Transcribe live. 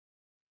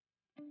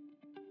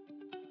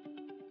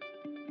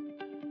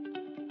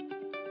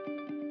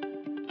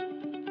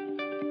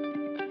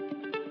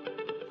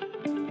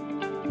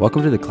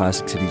Welcome to the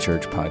Classic City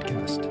Church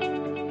podcast.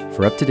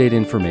 For up-to-date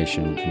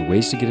information and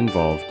ways to get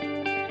involved,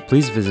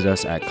 please visit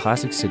us at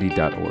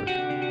classiccity.org.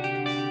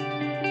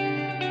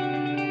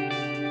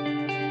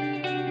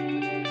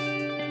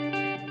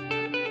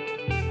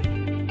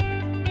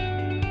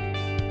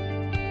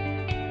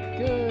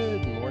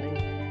 Good morning.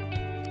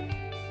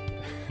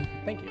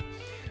 Thank you.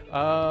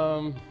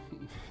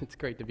 It's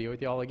great to be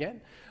with you all again.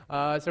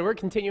 So we're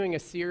continuing a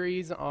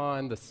series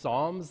on the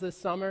Psalms this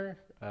summer.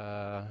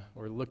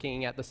 We're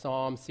looking at the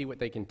Psalms, see what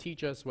they can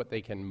teach us, what they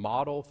can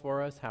model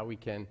for us, how we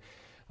can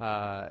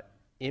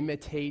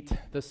imitate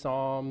the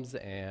Psalms,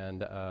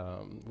 and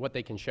what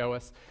they can show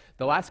us.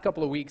 The last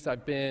couple of weeks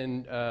I've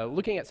been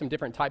looking at some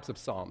different types of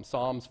Psalms.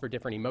 Psalms for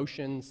different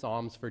emotions,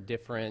 Psalms for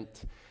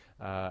different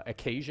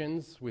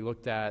occasions. We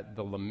looked at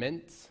the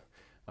laments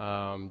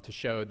to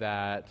show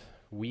that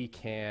we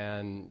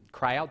can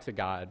cry out to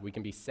God. We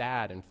can be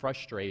sad and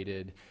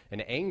frustrated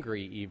and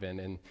angry even,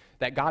 and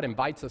that God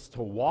invites us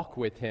to walk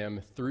with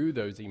him through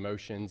those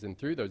emotions and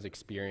through those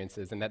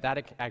experiences, and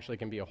that actually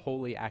can be a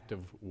holy act of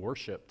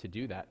worship to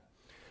do that.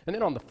 And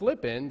then on the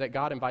flip end, that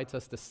God invites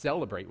us to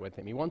celebrate with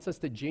him. He wants us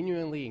to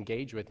genuinely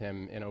engage with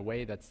him in a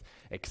way that's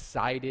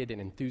excited and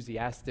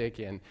enthusiastic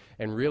and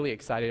really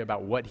excited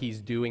about what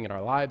he's doing in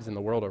our lives and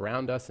the world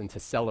around us, and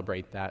to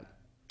celebrate that.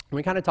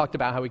 We kind of talked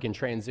about how we can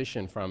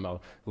transition from a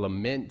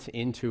lament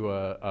into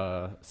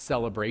a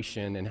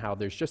celebration, and how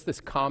there's just this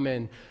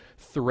common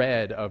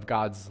thread of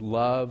God's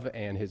love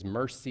and his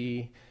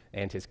mercy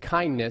and his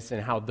kindness,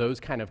 and how those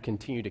kind of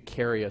continue to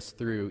carry us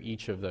through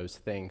each of those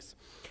things.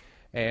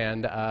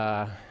 And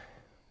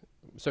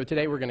so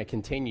today we're going to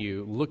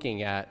continue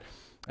looking at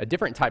a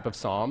different type of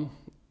psalm,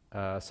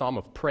 psalm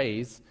of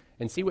praise,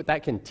 and see what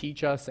that can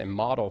teach us and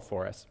model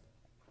for us.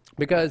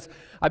 Because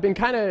I've been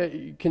kind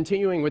of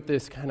continuing with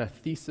this kind of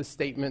thesis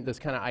statement, this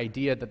kind of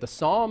idea that the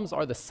Psalms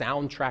are the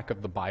soundtrack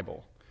of the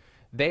Bible.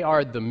 They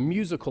are the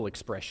musical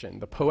expression,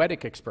 the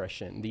poetic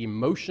expression, the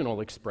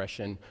emotional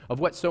expression of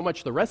what so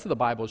much the rest of the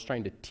Bible is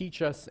trying to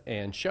teach us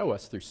and show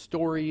us through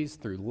stories,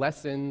 through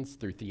lessons,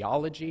 through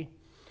theology.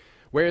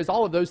 Whereas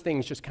all of those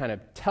things just kind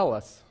of tell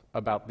us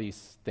about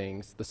these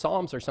things, the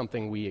Psalms are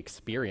something we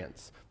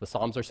experience. The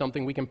Psalms are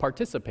something we can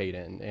participate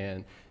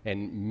in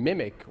and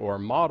mimic or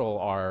model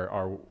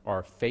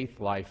our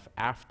faith life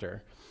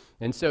after.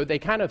 And so they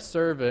kind of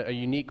serve a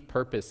unique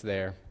purpose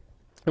there.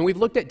 And we've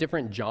looked at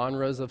different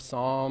genres of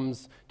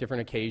Psalms,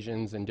 different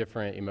occasions, and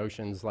different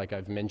emotions, like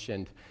I've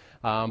mentioned.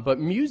 But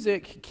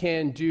music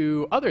can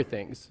do other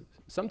things.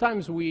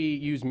 Sometimes we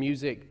use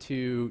music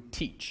to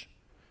teach.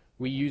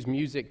 We use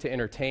music to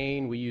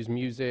entertain. We use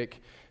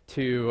music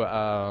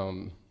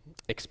to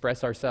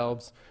express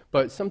ourselves,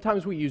 but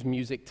sometimes we use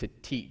music to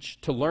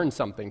teach, to learn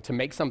something, to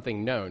make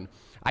something known.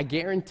 I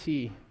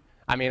guarantee,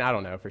 I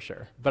don't know for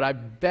sure, but I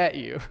bet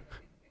you,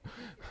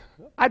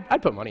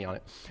 I'd put money on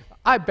it.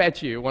 I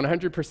bet you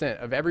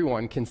 100% of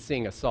everyone can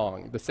sing a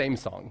song, the same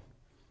song,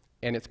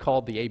 and it's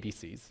called the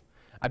ABCs.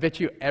 I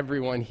bet you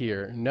everyone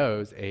here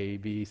knows A,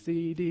 B,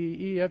 C, D,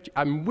 E, F, G.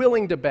 I'm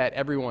willing to bet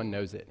everyone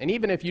knows it. And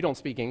even if you don't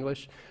speak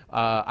English,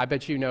 I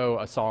bet you know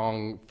a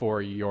song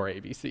for your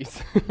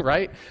ABCs,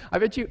 right? I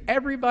bet you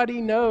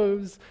everybody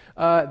knows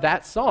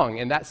that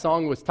song. And that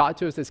song was taught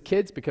to us as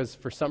kids because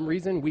for some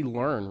reason we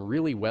learn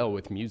really well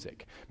with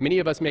music. Many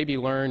of us maybe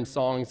learn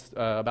songs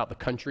about the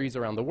countries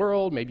around the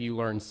world. Maybe you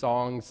learn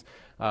songs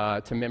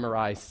to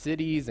memorize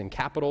cities and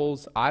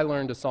capitals. I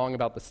learned a song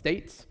about the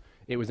states.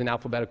 It was in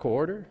alphabetical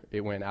order.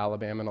 It went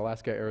Alabama and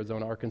Alaska,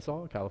 Arizona,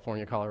 Arkansas,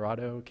 California,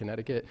 Colorado,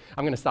 Connecticut.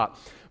 I'm going to stop.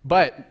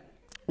 But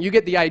you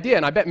get the idea,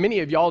 and I bet many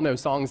of y'all know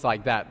songs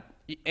like that.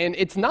 And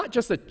it's not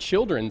just a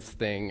children's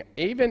thing.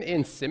 Even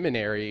in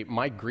seminary,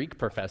 my Greek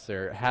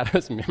professor had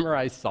us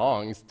memorize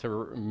songs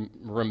to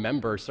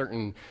remember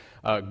certain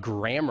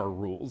grammar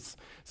rules.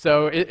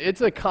 So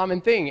it's a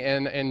common thing,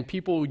 and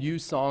people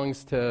use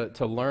songs to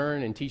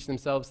learn and teach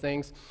themselves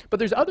things. But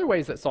there's other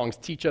ways that songs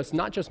teach us,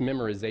 not just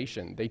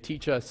memorization. They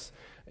teach us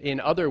in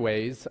other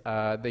ways.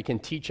 They can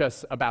teach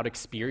us about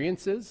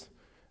experiences,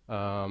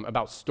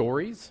 about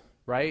stories.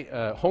 Right?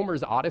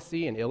 Homer's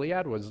Odyssey and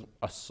Iliad was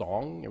a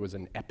song. It was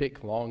an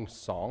epic, long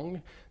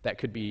song that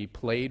could be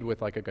played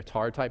with like a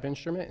guitar-type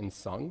instrument and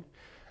sung.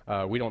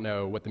 We don't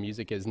know what the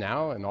music is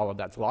now, and all of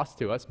that's lost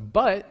to us,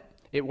 but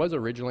it was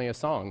originally a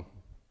song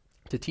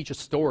to teach a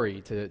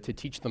story, to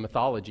teach the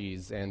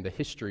mythologies and the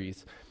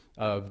histories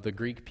of the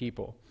Greek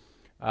people.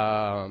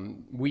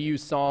 We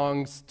use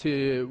songs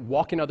to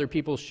walk in other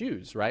people's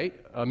shoes, right?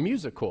 A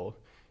musical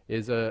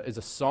is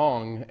a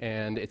song,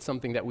 and it's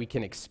something that we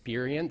can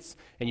experience,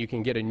 and you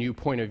can get a new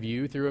point of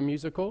view through a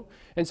musical.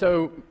 And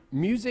so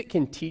music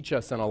can teach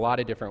us in a lot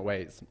of different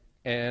ways.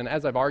 And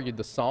as I've argued,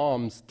 the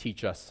Psalms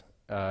teach us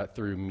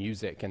through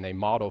music, and they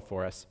model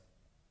for us.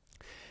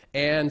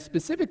 And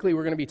specifically,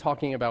 we're going to be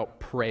talking about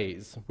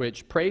praise,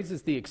 which praise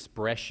is the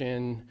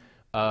expression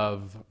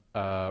of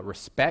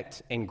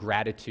respect and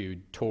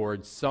gratitude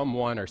towards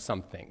someone or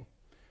something,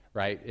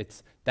 right?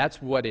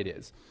 That's what it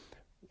is.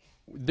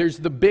 There's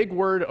the big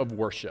word of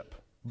worship,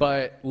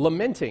 but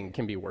lamenting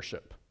can be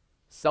worship.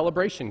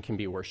 Celebration can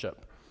be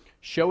worship.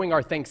 showing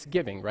our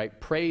thanksgiving, right?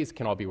 Praise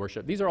can all be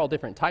worship. These are all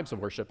different types of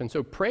worship. And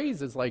so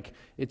praise is like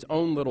its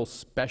own little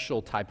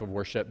special type of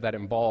worship that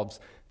involves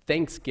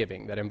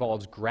thanksgiving, that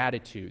involves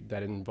gratitude,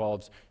 that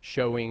involves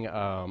showing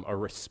a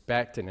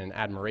respect and an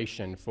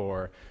admiration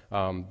for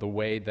the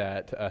way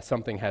that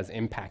something has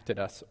impacted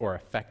us or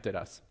affected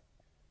us.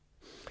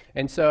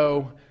 And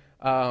so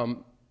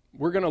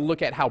we're going to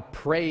look at how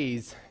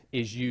praise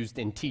is used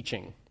in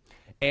teaching.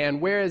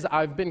 And whereas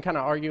I've been kind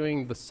of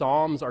arguing the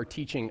Psalms are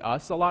teaching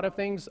us a lot of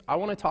things, I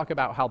want to talk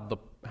about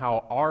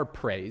how our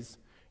praise,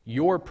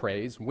 your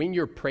praise, when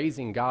you're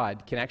praising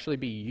God, can actually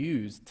be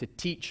used to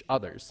teach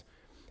others.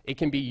 It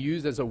can be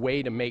used as a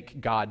way to make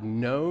God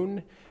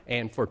known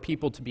and for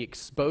people to be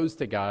exposed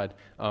to God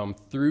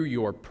through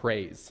your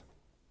praise.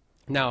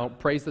 Now,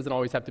 praise doesn't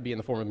always have to be in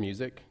the form of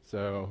music,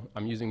 so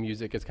I'm using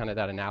music as kind of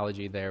that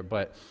analogy there,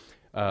 but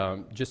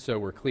just so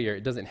we're clear,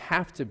 it doesn't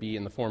have to be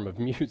in the form of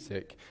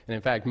music. And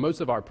in fact, most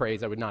of our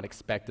praise I would not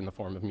expect in the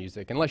form of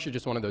music, unless you're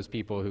just one of those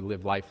people who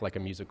live life like a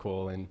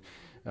musical and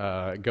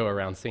go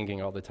around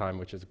singing all the time,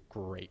 which is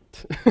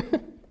great.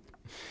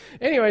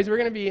 Anyways, we're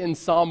going to be in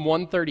Psalm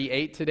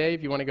 138 today,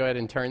 if you want to go ahead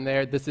and turn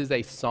there. This is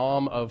a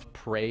psalm of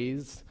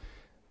praise.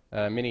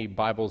 Many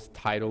Bibles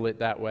title it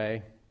that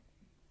way.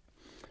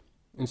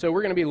 And so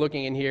we're going to be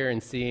looking in here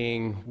and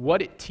seeing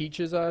what it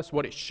teaches us,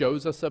 what it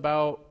shows us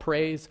about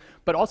praise,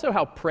 but also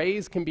how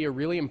praise can be a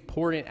really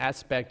important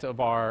aspect of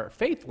our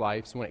faith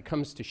lives when it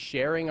comes to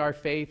sharing our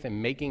faith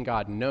and making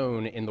God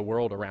known in the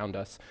world around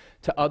us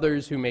to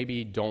others who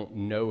maybe don't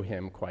know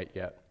him quite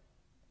yet.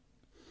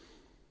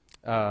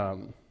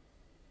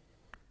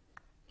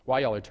 While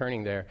y'all are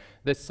turning there,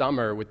 this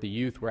summer with the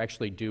youth, we're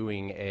actually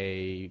doing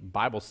a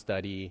Bible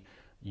study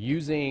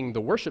using the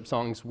worship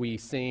songs we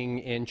sing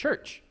in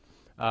church.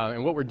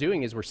 And what we're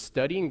doing is we're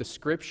studying the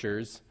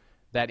scriptures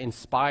that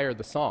inspire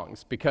the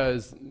songs,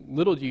 because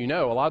little do you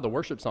know, a lot of the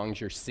worship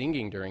songs you're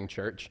singing during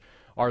church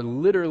are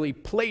literally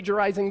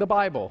plagiarizing the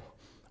Bible.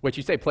 Which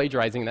you say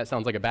plagiarizing, and that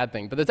sounds like a bad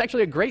thing, but that's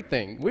actually a great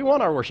thing. We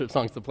want our worship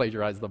songs to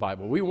plagiarize the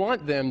Bible. We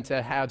want them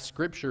to have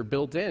scripture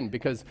built in,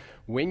 because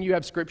when you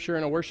have scripture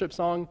in a worship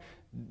song,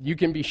 you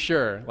can be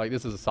sure, like,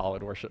 this is a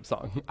solid worship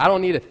song. I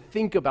don't need to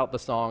think about the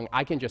song.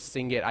 I can just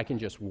sing it. I can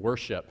just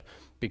worship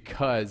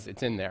because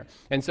it's in there.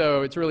 And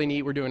so it's really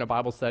neat. We're doing a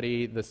Bible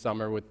study this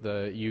summer with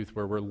the youth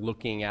where we're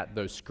looking at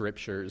those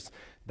scriptures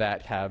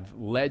that have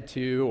led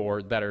to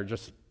or that are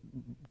just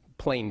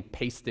plain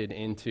pasted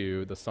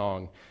into the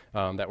song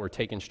that were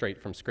taken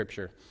straight from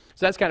Scripture.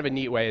 So that's kind of a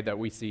neat way that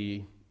we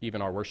see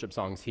even our worship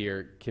songs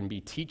here can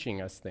be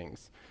teaching us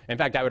things. In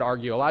fact, I would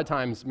argue a lot of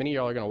times many of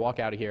y'all are going to walk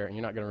out of here and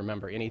you're not going to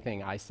remember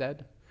anything I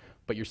said,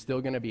 but you're still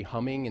going to be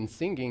humming and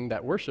singing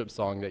that worship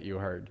song that you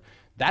heard.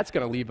 That's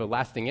going to leave a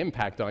lasting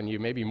impact on you,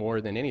 maybe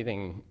more than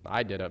anything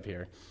I did up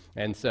here.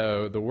 And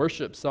so the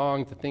worship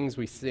songs, the things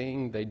we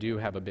sing, they do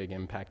have a big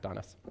impact on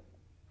us.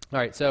 All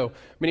right, so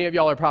many of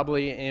y'all are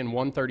probably in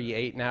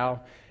 138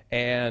 now,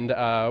 and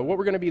what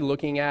we're going to be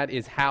looking at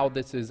is how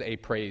this is a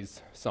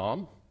praise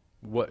psalm.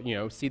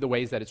 See the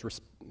ways that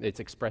it's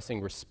expressing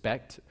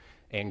respect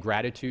and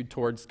gratitude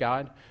towards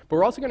God. But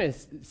we're also going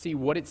to see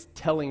what it's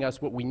telling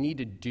us, what we need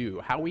to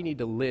do, how we need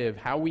to live,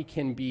 how we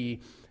can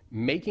be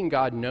making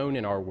God known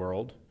in our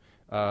world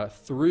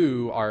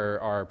through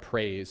our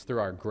praise, through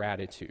our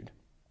gratitude.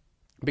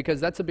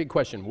 Because that's a big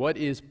question. What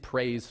is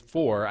praise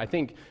for? I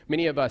think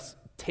many of us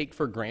take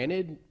for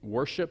granted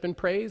worship and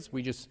praise.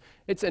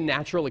 It's a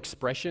natural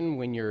expression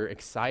when you're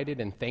excited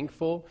and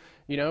thankful.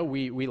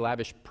 We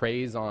lavish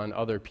praise on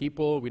other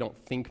people. We don't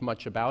think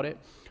much about it.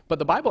 But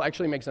the Bible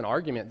actually makes an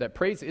argument that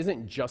praise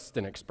isn't just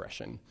an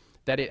expression,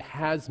 that it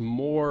has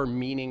more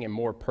meaning and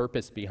more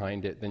purpose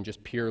behind it than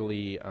just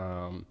purely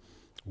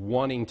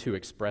wanting to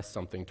express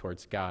something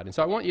towards God. And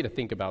so I want you to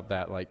think about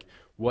that, like,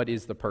 what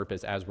is the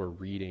purpose as we're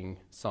reading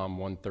Psalm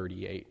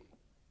 138?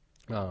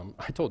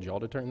 I told y'all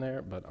to turn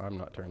there, but I'm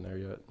not turned there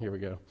yet. Here we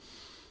go.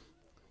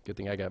 Good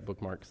thing I got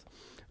bookmarks.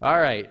 All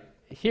right,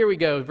 here we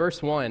go.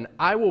 Verse 1,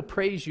 I will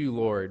praise you,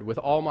 Lord, with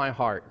all my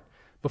heart.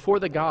 Before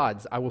the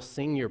gods, I will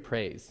sing your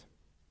praise.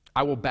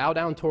 I will bow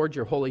down toward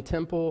your holy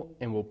temple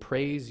and will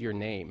praise your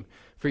name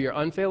for your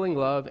unfailing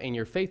love and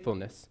your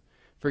faithfulness.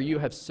 For you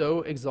have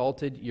so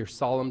exalted your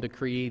solemn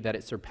decree that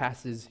it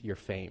surpasses your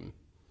fame.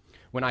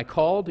 When I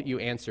called, you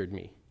answered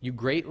me. You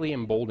greatly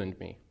emboldened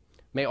me.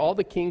 May all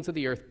the kings of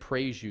the earth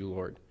praise you,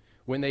 Lord,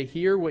 when they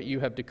hear what you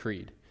have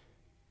decreed.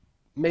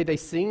 May they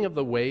sing of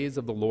the ways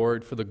of the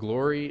Lord, for the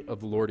glory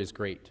of the Lord is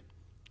great.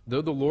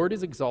 Though the Lord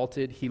is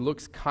exalted, he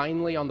looks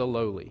kindly on the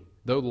lowly.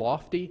 Though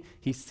lofty,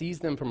 he sees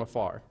them from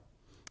afar.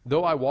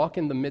 Though I walk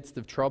in the midst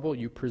of trouble,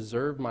 you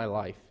preserve my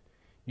life.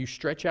 You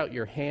stretch out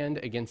your hand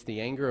against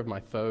the anger of my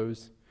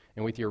foes,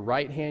 and with your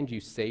right hand you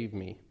save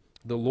me.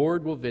 The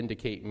Lord will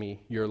vindicate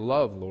me. Your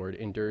love, Lord,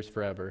 endures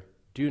forever.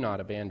 Do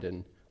not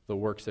abandon the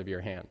works of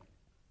your hand.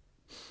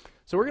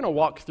 So we're going to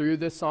walk through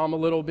this psalm a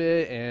little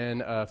bit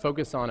and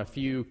focus on a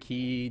few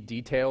key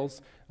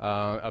details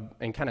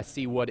and kind of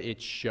see what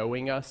it's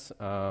showing us,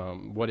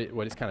 what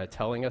it's kind of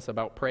telling us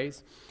about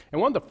praise. And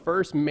one of the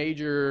first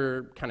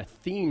major kind of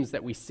themes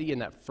that we see in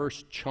that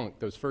first chunk,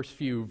 those first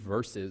few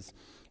verses,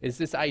 is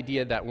this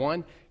idea that,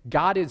 one,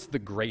 God is the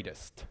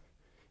greatest.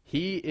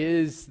 He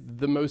is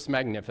the most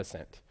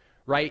magnificent,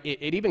 right?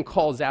 It even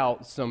calls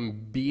out some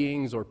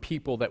beings or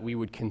people that we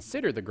would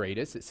consider the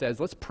greatest. It says,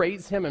 let's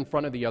praise him in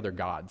front of the other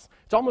gods.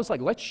 It's almost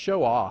like, let's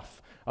show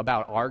off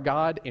about our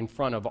God in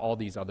front of all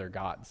these other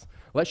gods.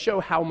 Let's show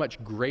how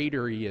much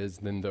greater he is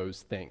than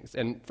those things.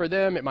 And for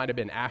them, it might have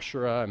been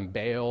Asherah and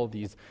Baal,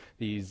 these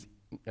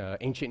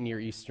ancient Near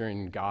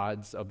Eastern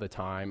gods of the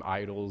time,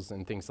 idols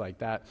and things like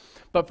that.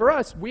 But for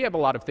us, we have a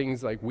lot of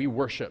things like we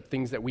worship,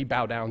 things that we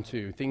bow down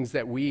to, things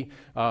that we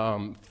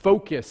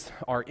focus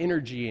our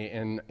energy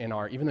in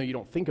our, even though you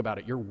don't think about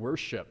it, your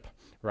worship,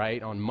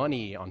 right? On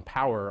money, on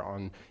power,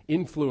 on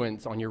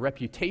influence, on your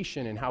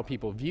reputation and how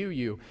people view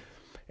you.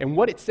 And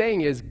what it's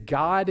saying is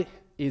God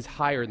is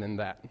higher than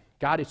that.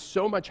 God is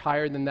so much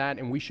higher than that,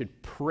 and we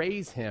should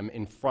praise him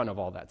in front of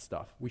all that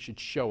stuff. We should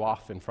show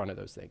off in front of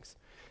those things.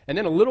 And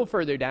then a little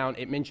further down,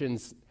 it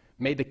mentions,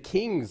 may the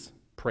kings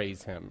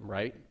praise him,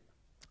 right?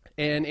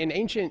 And in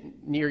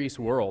ancient Near East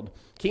world,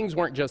 kings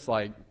weren't just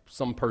like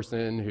some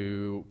person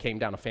who came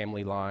down a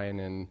family line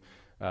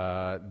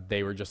and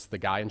they were just the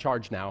guy in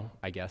charge now,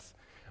 I guess.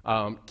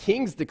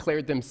 Kings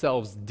declared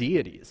themselves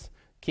deities.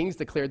 Kings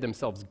declared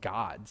themselves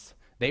gods.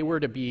 They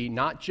were to be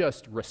not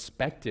just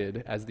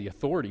respected as the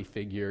authority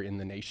figure in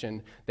the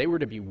nation, they were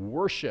to be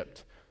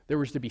worshipped. There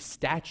was to be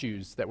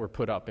statues that were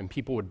put up, and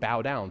people would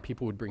bow down.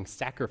 People would bring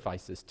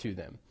sacrifices to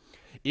them.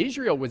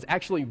 Israel was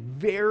actually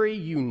very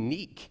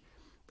unique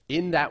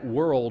in that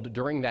world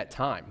during that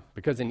time,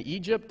 because in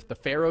Egypt, the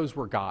pharaohs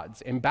were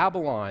gods. In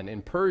Babylon,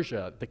 in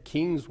Persia, the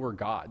kings were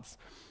gods.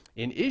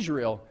 In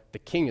Israel, the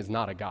king is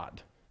not a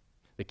god.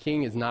 The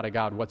king is not a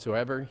god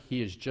whatsoever.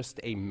 He is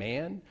just a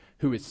man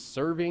who is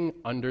serving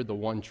under the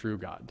one true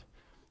God.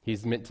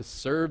 He's meant to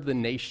serve the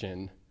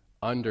nation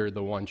under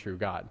the one true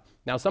God.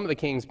 Now, some of the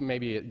kings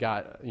maybe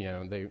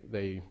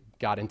they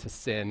got into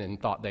sin and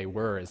thought they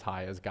were as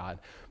high as God.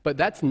 But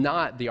that's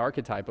not the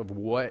archetype of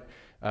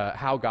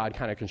how God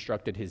kind of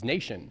constructed his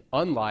nation,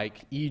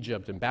 unlike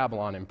Egypt and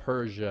Babylon and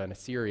Persia and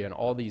Assyria and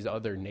all these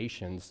other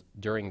nations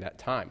during that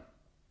time.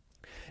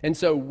 And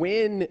so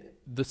when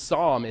the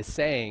psalm is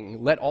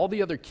saying, let all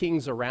the other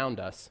kings around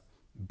us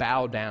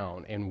bow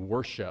down and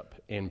worship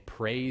and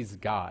praise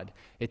God,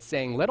 it's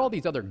saying, let all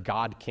these other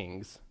God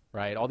kings,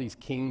 right, all these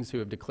kings who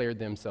have declared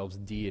themselves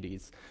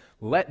deities,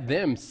 let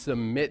them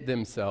submit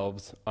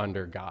themselves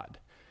under God.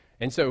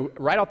 And so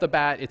right off the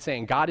bat, it's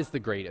saying God is the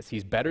greatest.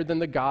 He's better than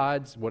the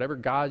gods. Whatever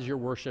gods you're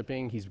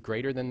worshiping, he's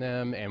greater than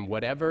them. And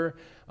whatever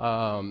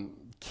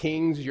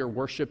kings you're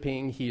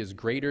worshiping, he is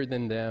greater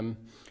than them.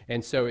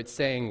 And so it's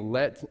saying,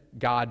 let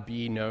God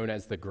be known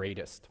as the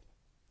greatest.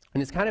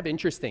 And it's kind of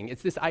interesting.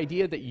 It's this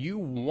idea that you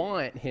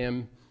want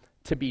him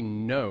to be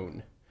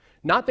known.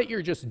 Not that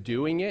you're just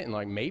doing it and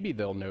like maybe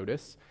they'll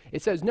notice.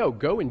 It says, no,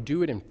 go and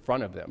do it in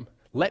front of them.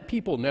 Let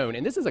people know.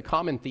 And this is a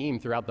common theme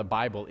throughout the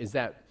Bible, is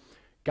that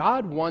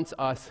God wants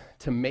us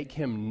to make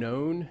him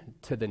known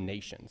to the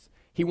nations.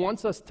 He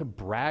wants us to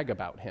brag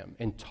about him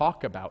and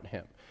talk about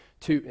him.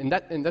 And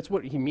that's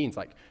what he means.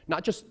 Like,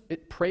 not just,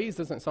 praise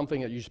isn't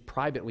something that you just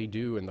privately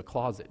do in the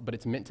closet, but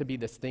it's meant to be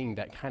this thing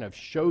that kind of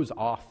shows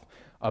off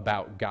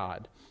about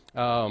God.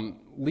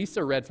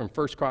 Lisa read from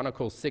 1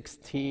 Chronicles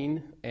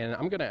 16, and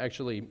I'm going to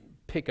actually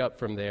pick up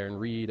from there and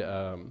read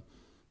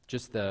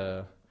just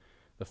the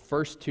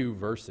first two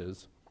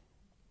verses,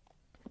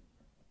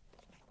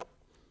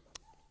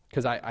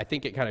 because I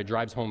think it kind of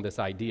drives home this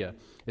idea.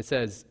 It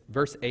says,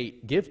 verse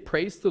 8, give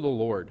praise to the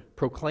Lord,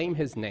 proclaim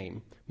his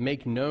name,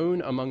 make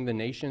known among the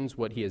nations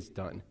what he has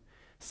done.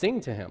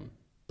 Sing to him,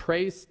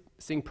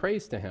 sing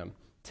praise to him,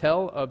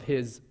 tell of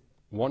his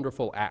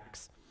wonderful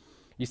acts.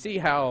 You see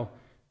how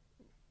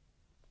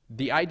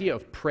the idea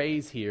of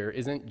praise here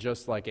isn't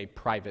just like a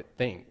private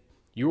thing.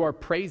 You are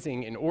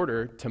praising in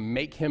order to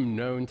make him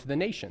known to the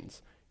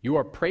nations. You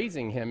are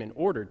praising him in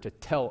order to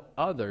tell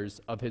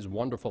others of his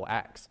wonderful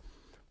acts.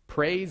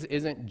 Praise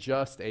isn't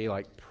just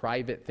a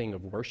private thing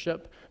of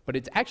worship, but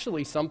it's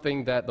actually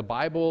something that the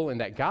Bible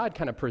and that God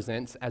kind of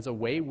presents as a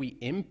way we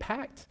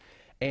impact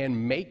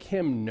and make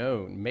him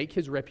known, make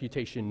his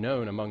reputation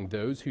known among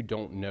those who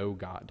don't know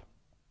God.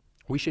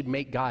 We should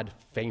make God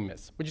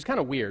famous, which is kind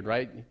of weird,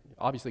 right?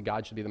 Obviously,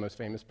 God should be the most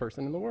famous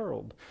person in the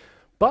world.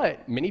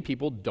 But many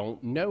people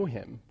don't know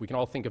him. We can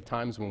all think of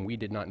times when we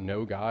did not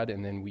know God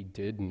and then we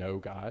did know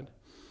God.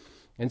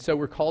 And so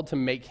we're called to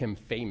make him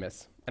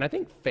famous. And I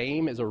think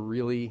fame is a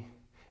really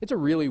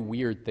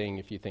weird thing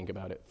if you think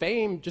about it.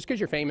 Fame, just because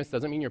you're famous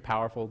doesn't mean you're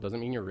powerful, doesn't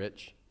mean you're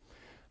rich.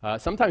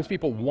 Sometimes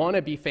people want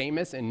to be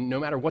famous, and no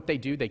matter what they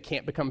do, they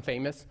can't become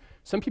famous.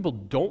 Some people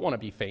don't want to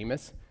be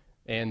famous,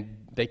 and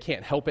they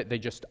can't help it, they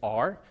just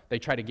are. They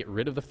try to get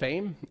rid of the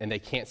fame, and they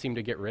can't seem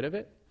to get rid of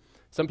it.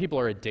 Some people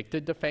are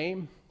addicted to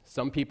fame.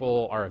 Some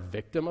people are a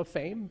victim of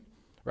fame.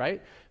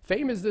 right?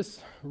 Fame is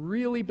this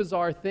really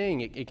bizarre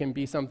thing. It can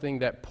be something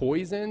that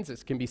poisons.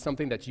 It can be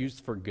something that's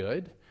used for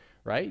good,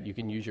 right? You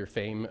can use your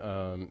fame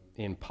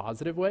in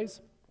positive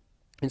ways.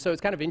 And so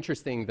it's kind of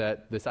interesting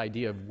that this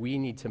idea of we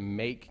need to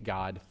make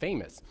God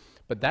famous.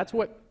 But that's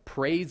what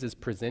praise is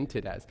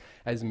presented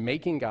as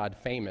making God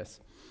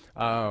famous.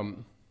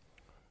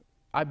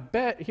 I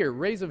bet, here,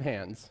 raise of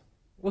hands.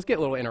 Let's get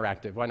a little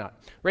interactive. Why not?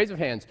 Raise of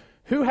hands.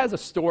 Who has a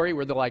story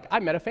where they're like,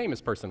 I met a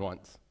famous person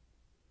once?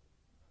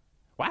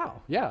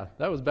 Wow, yeah,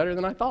 that was better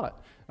than I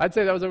thought. I'd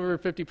say that was over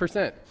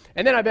 50%.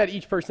 And then I bet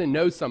each person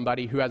knows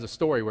somebody who has a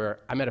story where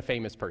I met a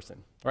famous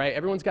person, right?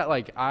 Everyone's got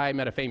like, I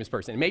met a famous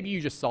person. Maybe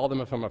you just saw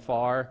them from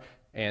afar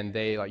and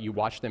you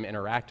watched them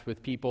interact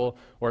with people,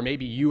 or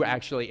maybe you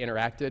actually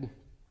interacted.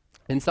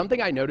 And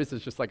something I notice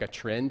is just like a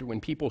trend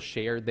when people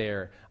share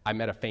their I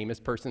met a famous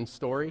person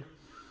story,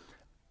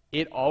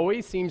 it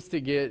always seems to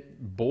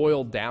get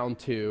boiled down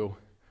to,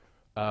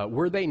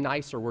 were they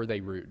nice or were they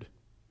rude?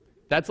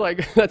 That's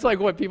like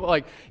what people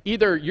like.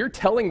 Either you're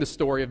telling the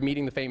story of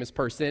meeting the famous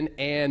person,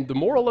 and the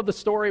moral of the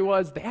story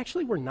was they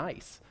actually were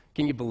nice.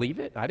 Can you believe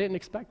it? I didn't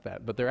expect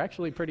that, but they're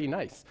actually pretty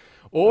nice.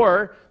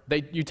 Or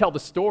you tell the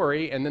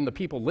story, and then the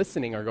people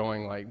listening are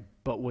going like,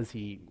 but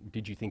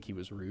did you think he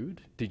was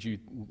rude?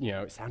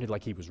 It sounded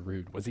like he was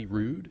rude. Was he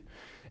rude?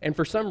 And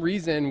for some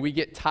reason, we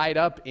get tied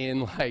up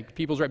in like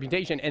people's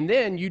reputation, and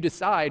then you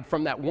decide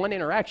from that one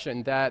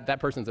interaction that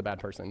person's a bad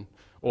person,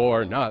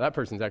 or no, that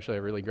person's actually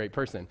a really great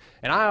person.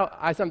 And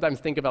I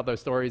sometimes think about those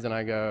stories, and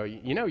I go,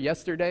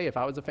 yesterday, if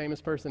I was a famous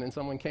person and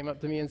someone came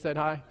up to me and said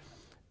hi,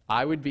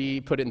 I would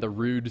be put in the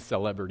rude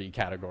celebrity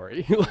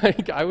category.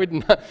 I would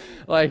not,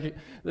 I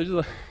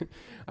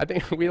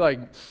think we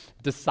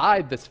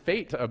decide this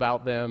fate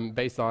about them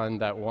based on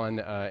that one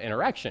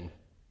interaction.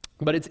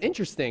 But it's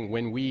interesting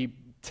when we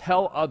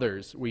tell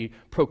others, we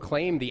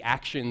proclaim the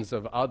actions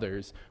of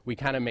others, we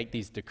kind of make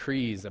these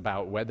decrees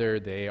about whether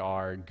they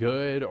are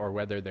good or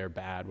whether they're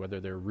bad,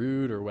 whether they're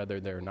rude or whether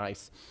they're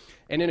nice.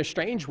 And in a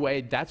strange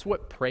way, that's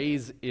what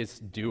praise is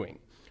doing.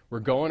 We're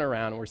going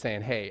around and we're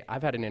saying, hey,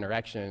 I've had an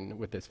interaction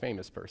with this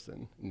famous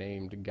person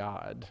named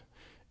God.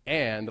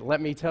 And let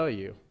me tell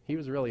you, he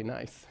was really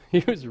nice.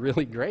 He was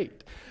really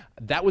great.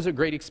 That was a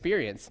great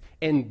experience.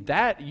 And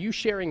you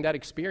sharing that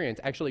experience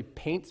actually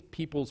paints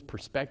people's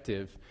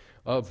perspective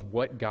of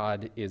what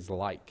God is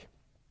like.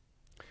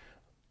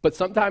 But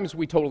sometimes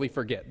we totally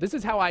forget. This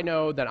is how I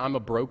know that I'm a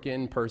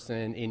broken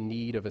person in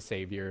need of a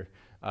Savior,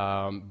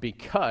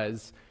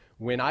 because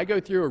when I go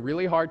through a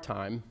really hard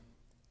time,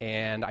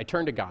 and I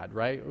turn to God,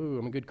 right? Ooh,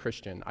 I'm a good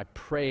Christian. I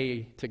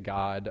pray to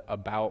God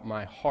about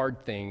my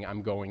hard thing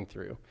I'm going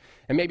through.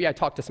 And maybe I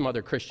talk to some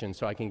other Christians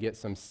so I can get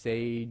some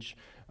sage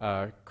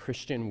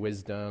Christian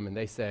wisdom. And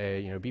they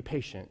say, be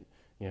patient.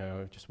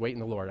 Just wait in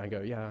the Lord. I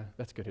go, yeah,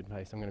 that's good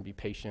advice. I'm going to be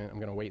patient. I'm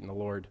going to wait in the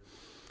Lord.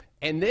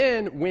 And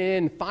then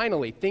when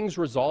finally things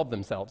resolve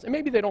themselves, and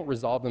maybe they don't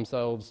resolve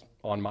themselves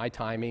on my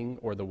timing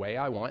or the way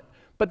I want,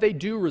 but they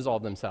do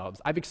resolve themselves.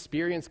 I've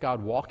experienced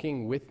God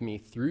walking with me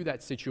through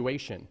that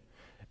situation.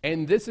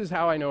 And this is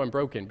how I know I'm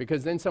broken,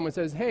 because then someone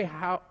says, hey,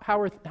 how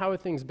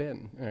have things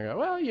been? And I go,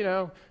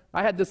 well,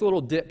 I had this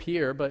little dip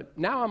here, but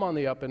now I'm on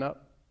the up and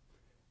up.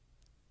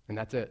 And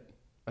that's it.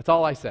 That's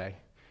all I say.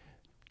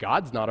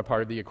 God's not a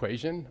part of the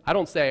equation. I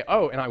don't say,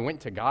 oh, and I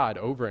went to God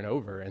over and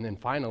over, and then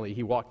finally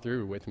he walked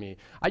through with me.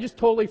 I just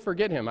totally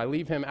forget him. I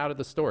leave him out of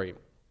the story.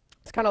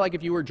 It's kind of like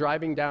if you were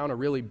driving down a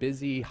really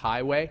busy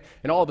highway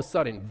and all of a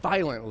sudden,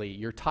 violently,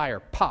 your tire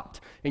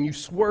popped and you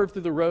swerved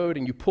through the road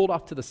and you pulled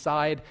off to the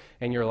side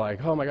and you're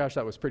like, oh my gosh,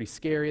 that was pretty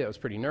scary, that was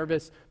pretty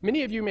nervous.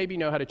 Many of you maybe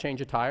know how to change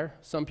a tire.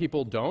 Some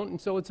people don't,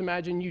 and so let's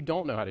imagine you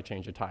don't know how to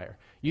change a tire.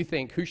 You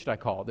think, who should I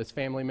call? This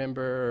family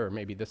member or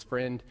maybe this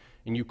friend?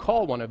 And you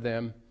call one of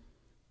them,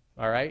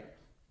 all right,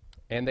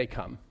 and they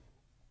come.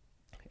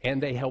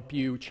 And they help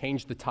you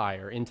change the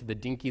tire into the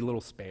dinky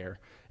little spare.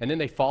 And then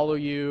they follow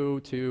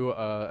you to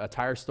a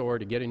tire store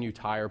to get a new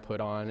tire put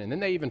on. And then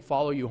they even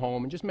follow you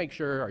home and just make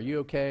sure, are you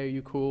okay? Are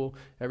you cool?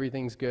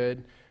 Everything's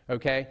good?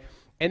 Okay?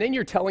 And then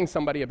you're telling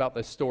somebody about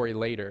this story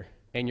later.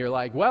 And you're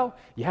like, well,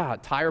 yeah,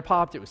 tire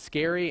popped. It was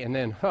scary. And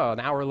then an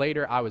hour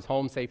later, I was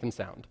home safe and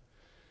sound.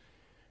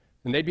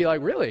 And they'd be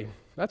like, really?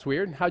 That's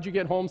weird. How'd you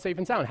get home safe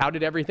and sound? How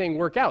did everything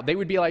work out? They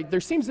would be like, there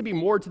seems to be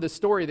more to the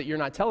story that you're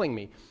not telling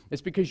me.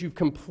 It's because you've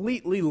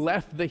completely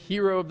left the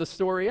hero of the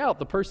story out,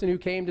 the person who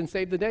came and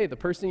saved the day, the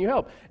person you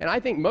helped. And I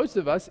think most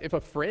of us, if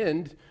a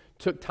friend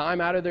took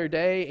time out of their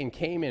day and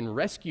came and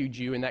rescued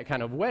you in that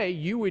kind of way,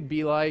 you would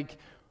be like,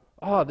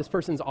 oh, this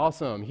person's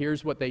awesome.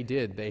 Here's what they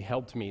did. They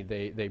helped me.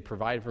 They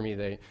provided for me.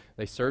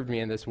 They served me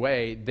in this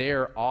way.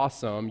 They're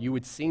awesome. You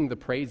would sing the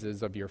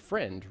praises of your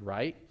friend,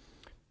 right?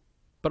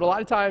 But a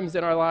lot of times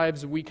in our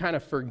lives, we kind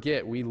of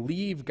forget. We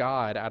leave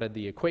God out of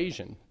the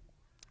equation.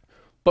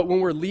 But when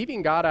we're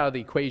leaving God out of the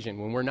equation,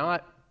 when we're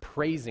not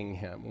praising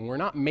him, when we're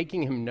not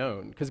making him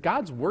known, because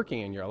God's working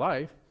in your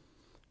life,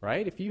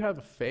 right? If you have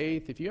a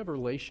faith, if you have a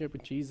relationship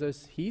with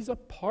Jesus, he's a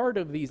part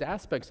of these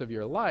aspects of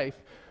your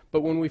life.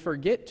 But when we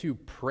forget to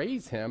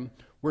praise him,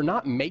 we're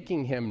not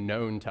making him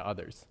known to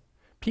others.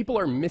 people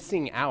are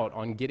missing out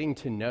on getting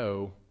to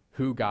know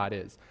who God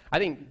is. I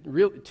think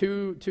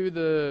two of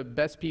the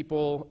best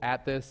people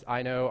at this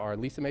I know are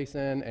Lisa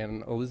Mason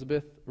and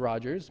Elizabeth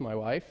Rogers, my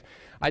wife.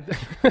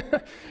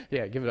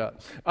 Yeah, give it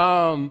up.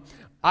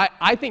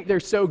 I think they're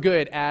so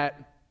good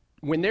at,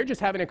 when they're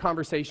just having a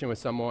conversation with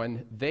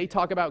someone, they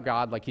talk about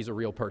God like he's a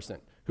real person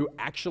who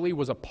actually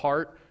was a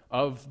part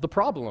of the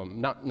problem,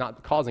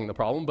 not causing the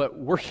problem, but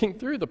working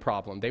through the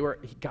problem.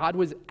 God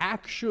was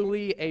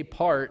actually a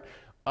part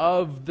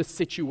of the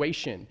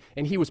situation,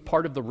 and he was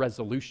part of the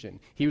resolution.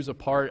 He was a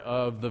part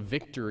of the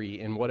victory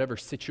in whatever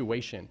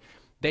situation.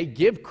 They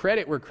give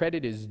credit where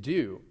credit is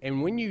due,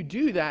 and when you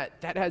do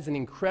that, that has an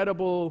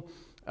incredible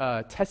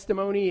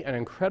testimony, an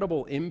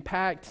incredible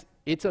impact.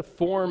 It's a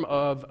form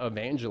of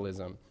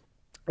evangelism.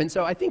 And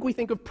so I think we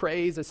think of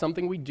praise as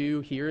something we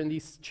do here in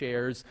these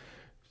chairs,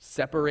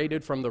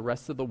 separated from the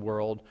rest of the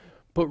world.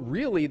 But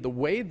really, the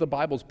way the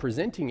Bible's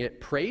presenting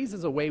it, praise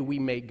is a way we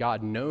make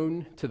God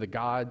known to the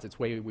gods. It's a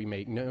way we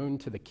make known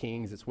to the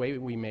kings. It's a way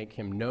we make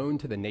him known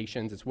to the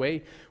nations. It's a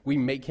way we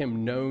make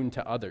him known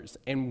to others.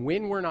 And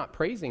when we're not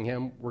praising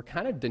him, we're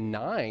kind of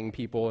denying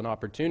people an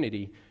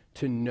opportunity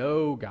to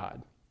know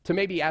God, to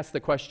maybe ask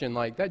the question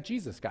like, that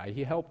Jesus guy,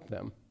 he helped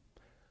them.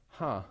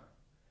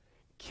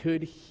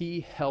 Could he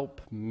help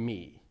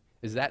me?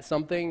 Is that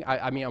something?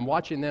 I mean, I'm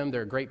watching them.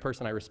 They're a great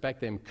person. I respect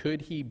them.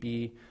 Could he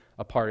be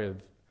a part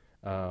of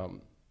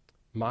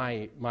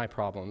my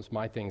problems,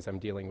 my things I'm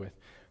dealing with?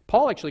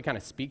 Paul actually kind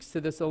of speaks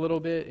to this a little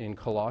bit in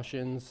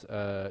Colossians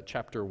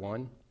chapter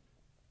 1.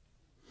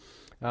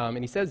 And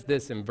he says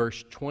this in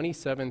verse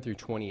 27 through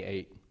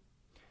 28.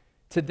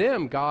 To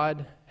them,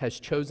 God has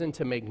chosen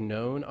to make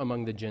known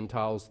among the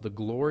Gentiles the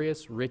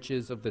glorious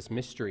riches of this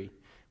mystery,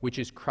 which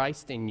is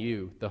Christ in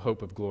you, the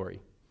hope of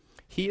glory.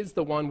 He is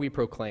the one we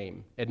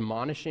proclaim,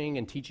 admonishing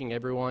and teaching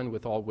everyone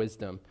with all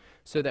wisdom,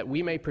 so that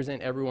we may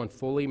present everyone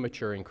fully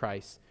mature in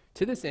Christ.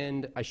 To this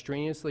end, I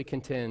strenuously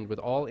contend with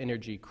all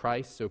energy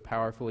Christ so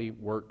powerfully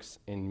works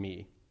in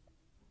me.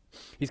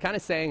 He's kind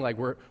of saying, like,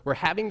 we're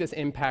having this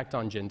impact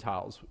on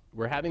Gentiles.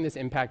 We're having this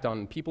impact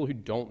on people who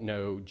don't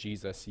know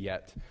Jesus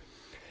yet.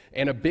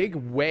 And a big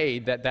way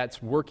that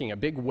that's working, a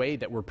big way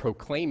that we're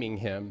proclaiming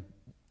him,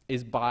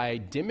 is by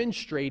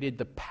demonstrating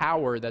the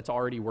power that's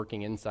already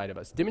working inside of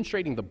us,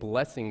 demonstrating the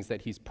blessings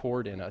that he's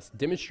poured in us,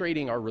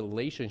 demonstrating our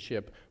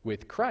relationship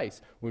with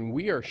Christ. When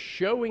we are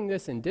showing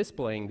this and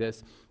displaying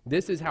this,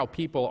 this is how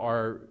people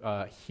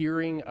are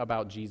hearing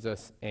about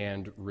Jesus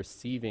and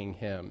receiving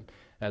him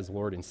as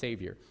Lord and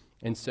Savior.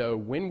 And so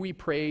when we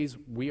praise,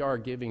 we are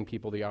giving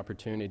people the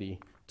opportunity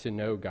to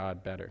know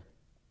God better.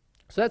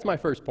 So that's my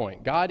first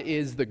point. God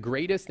is the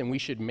greatest, and we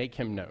should make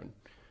him known.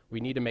 We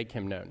need to make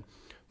him known.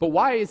 But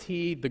why is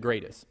he the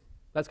greatest?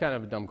 That's kind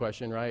of a dumb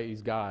question, right?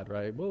 He's God,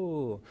 right?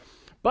 Whoa.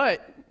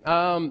 But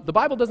the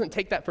Bible doesn't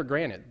take that for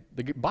granted.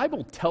 The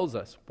Bible tells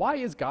us, why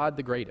is God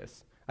the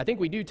greatest? I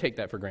think we do take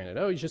that for granted.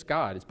 Oh, he's just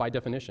God. It's by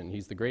definition,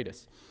 he's the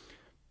greatest.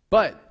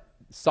 But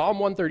Psalm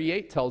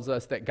 138 tells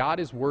us that God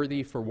is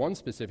worthy for one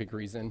specific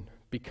reason,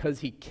 because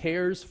he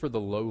cares for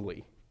the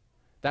lowly.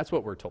 That's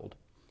what we're told.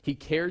 He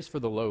cares for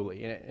the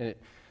lowly. And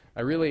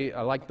I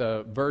like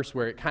the verse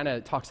where it kind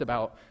of talks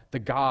about the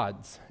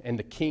gods and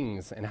the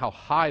kings and how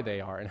high they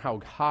are and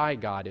how high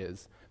God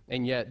is,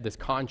 and yet this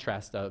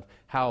contrast of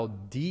how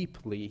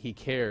deeply he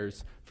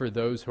cares for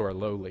those who are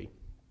lowly.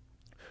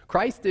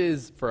 Christ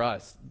is, for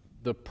us,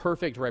 the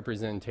perfect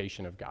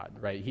representation of God,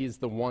 right? He's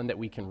the one that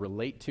we can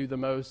relate to the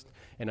most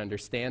and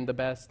understand the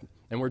best.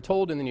 And we're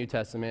told in the New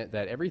Testament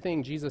that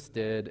everything Jesus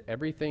did,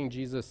 everything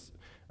Jesus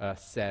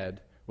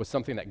said, was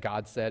something that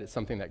God said. It's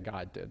something that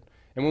God did.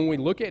 And when we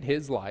look at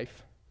his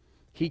life,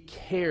 he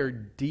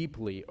cared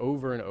deeply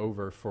over and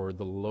over for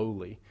the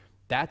lowly.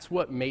 That's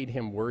what made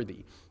him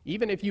worthy.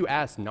 Even if you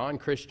ask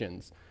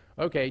non-Christians,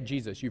 okay,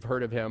 Jesus, you've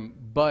heard of him,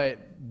 but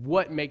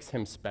what makes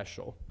him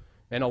special?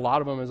 And a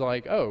lot of them is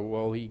like, oh,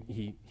 well,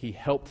 he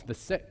helped the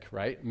sick,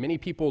 right? Many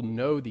people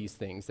know these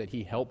things, that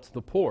he helped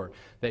the poor,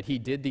 that he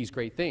did these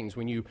great things.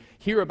 When you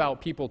hear about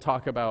people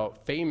talk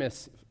about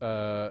famous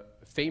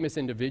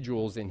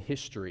individuals in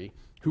history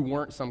who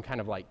weren't some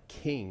kind of like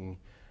king,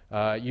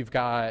 you've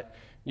got,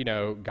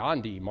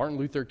 Gandhi, Martin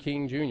Luther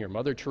King Jr.,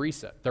 Mother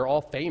Teresa. They're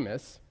all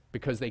famous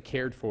because they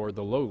cared for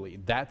the lowly.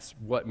 That's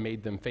what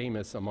made them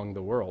famous among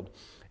the world.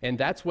 And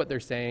that's what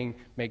they're saying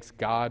makes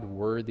God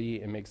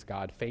worthy and makes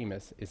God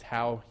famous, is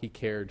how he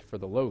cared for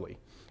the lowly.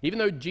 Even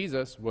though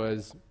Jesus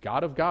was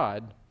God of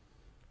God,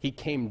 he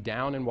came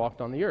down and walked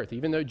on the earth.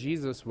 Even though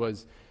Jesus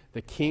was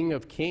the King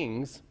of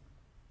Kings,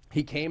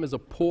 he came as a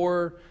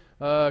poor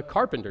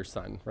carpenter's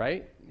son,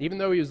 right? Even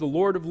though he was the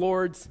Lord of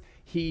Lords,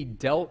 he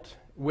dealt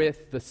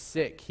with the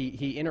sick.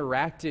 He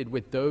interacted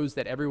with those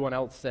that everyone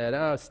else said,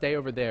 oh, stay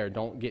over there,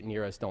 don't get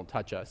near us, don't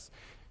touch us.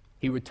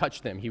 He would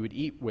touch them. He would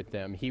eat with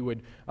them. He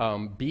would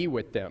be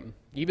with them.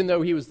 Even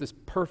though he was this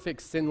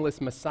perfect,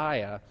 sinless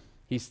Messiah,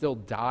 he still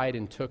died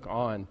and took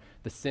on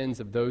the sins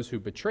of those who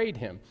betrayed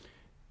him.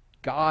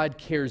 God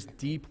cares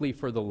deeply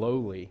for the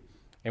lowly,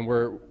 and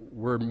we're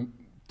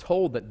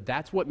told that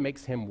that's what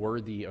makes him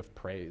worthy of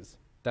praise.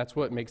 That's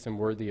what makes him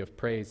worthy of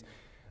praise.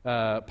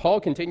 Paul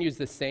continues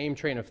the same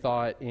train of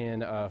thought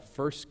in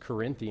 1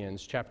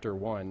 Corinthians chapter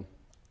 1,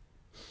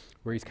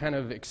 where he's kind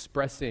of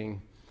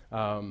expressing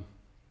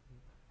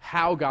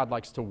how God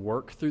likes to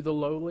work through the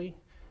lowly,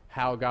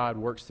 how God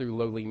works through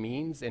lowly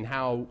means, and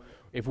how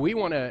if we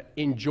want to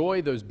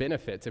enjoy those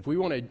benefits, if we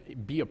want to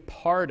be a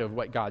part of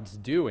what God's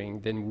doing,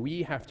 then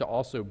we have to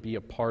also be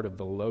a part of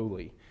the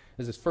lowly.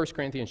 This is 1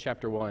 Corinthians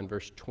chapter 1,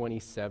 verse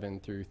 27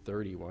 through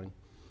 31.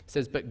 It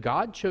says, "But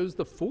God chose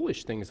the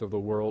foolish things of the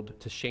world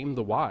to shame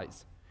the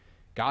wise.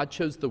 God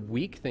chose the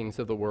weak things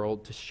of the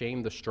world to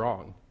shame the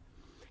strong.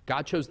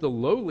 God chose the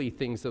lowly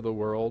things of the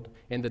world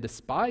and the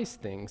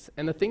despised things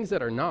and the things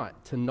that are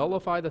not to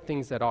nullify the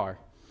things that are,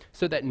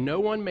 so that no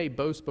one may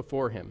boast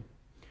before him.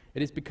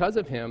 It is because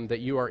of him that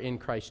you are in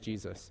Christ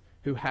Jesus,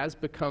 who has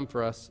become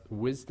for us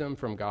wisdom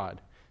from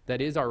God.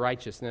 That is our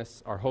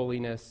righteousness, our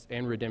holiness,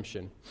 and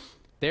redemption.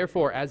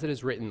 Therefore, as it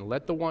is written,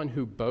 let the one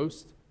who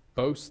boasts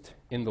boast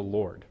in the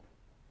Lord."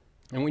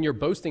 And when you're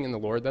boasting in the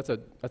Lord, that's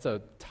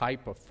a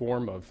type, a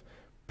form of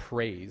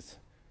praise.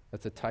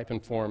 That's a type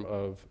and form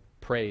of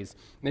praise.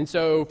 And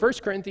so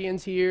 1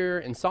 Corinthians here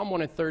and Psalm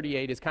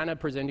 138 is kind of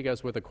presenting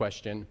us with a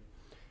question.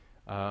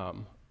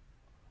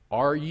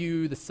 Are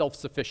you the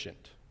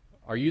self-sufficient?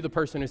 Are you the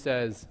person who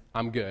says,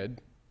 I'm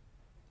good,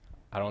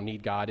 I don't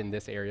need God in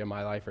this area of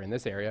my life or in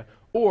this area?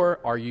 Or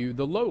are you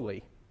the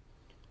lowly?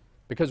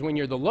 Because when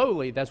you're the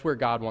lowly, that's where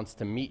God wants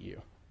to meet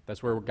you.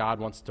 That's where God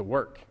wants to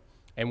work.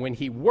 And when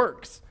he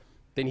works,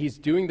 then he's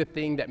doing the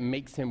thing that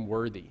makes him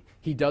worthy.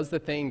 He does the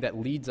thing that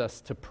leads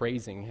us to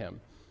praising him.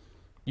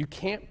 You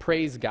can't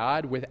praise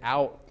God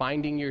without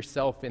finding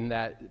yourself in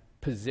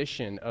that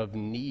position of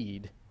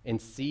need and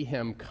see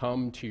him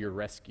come to your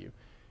rescue.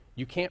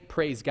 You can't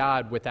praise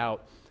God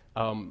without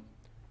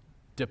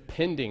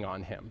depending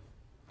on him.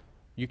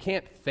 You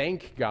can't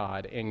thank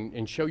God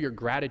and show your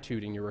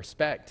gratitude and your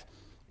respect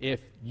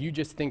if you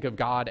just think of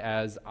God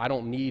as, I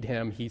don't need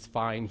him, he's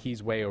fine,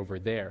 he's way over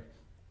there.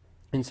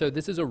 And so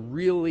this is a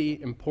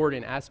really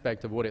important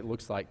aspect of what it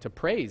looks like to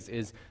praise,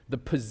 is the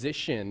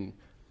position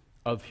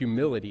of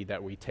humility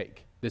that we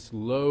take, this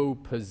low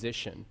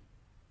position.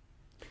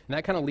 And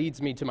that kind of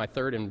leads me to my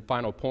third and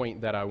final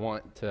point that I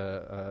want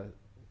to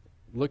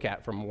look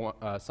at from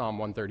Psalm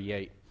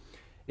 138,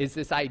 is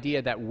this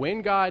idea that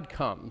when God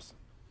comes,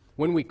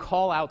 when we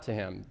call out to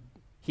him,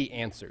 he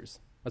answers.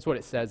 That's what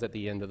it says at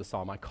the end of the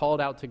psalm. I called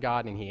out to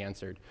God and he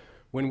answered.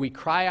 When we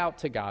cry out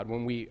to God,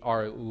 when we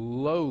are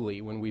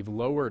lowly, when we've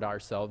lowered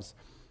ourselves,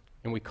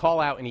 and we call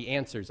out and he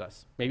answers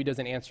us. Maybe he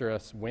doesn't answer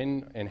us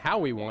when and how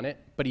we want it,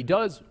 but he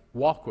does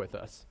walk with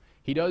us.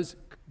 He does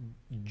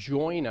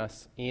join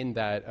us in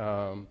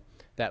that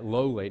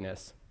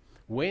lowliness.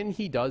 When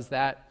he does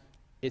that,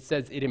 it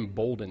says it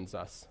emboldens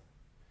us.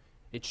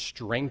 It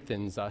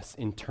strengthens us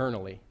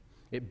internally.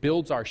 It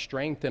builds our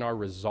strength and our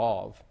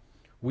resolve.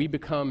 We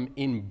become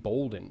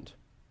emboldened.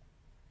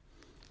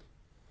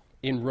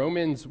 In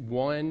Romans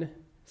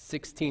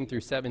 1:16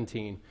 through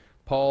 17,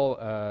 Paul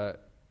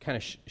kind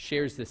of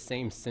shares this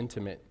same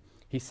sentiment.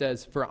 He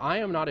says, "For I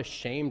am not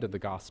ashamed of the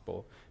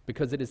gospel,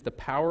 because it is the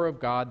power of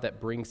God that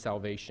brings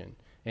salvation,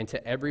 and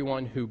to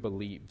everyone who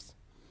believes.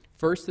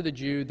 First to the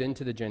Jew, then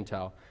to the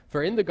Gentile.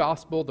 For in the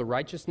gospel the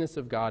righteousness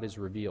of God is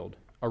revealed,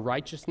 a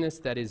righteousness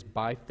that is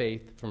by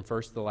faith from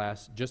first to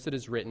last, just as it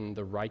is written,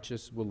 the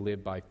righteous will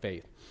live by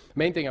faith." The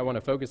main thing I want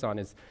to focus on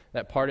is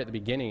that part at the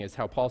beginning, is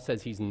how Paul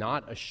says he's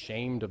not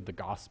ashamed of the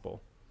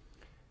gospel.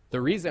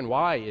 The reason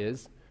why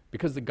is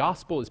because the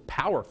gospel is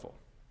powerful.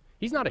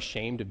 He's not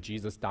ashamed of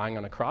Jesus dying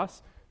on a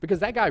cross because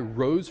that guy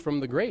rose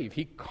from the grave.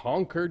 He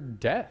conquered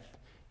death.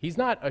 He's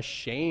not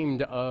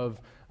ashamed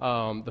of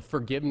the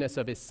forgiveness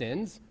of his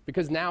sins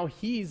because now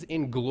he's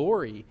in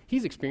glory.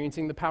 He's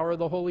experiencing the power of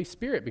the Holy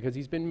Spirit because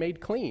he's been made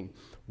clean.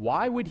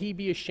 Why would he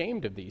be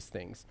ashamed of these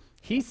things?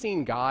 He's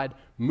seen God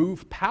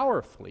move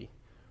powerfully.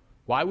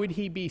 Why would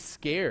he be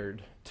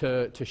scared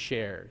to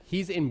share?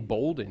 He's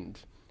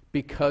emboldened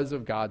because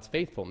of God's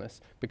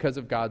faithfulness, because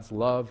of God's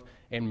love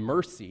and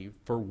mercy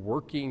for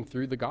working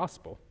through the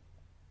gospel.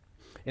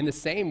 In the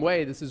same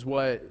way, this is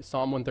what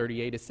Psalm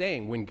 138 is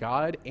saying. When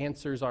God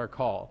answers our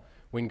call,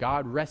 when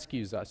God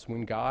rescues us,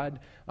 when God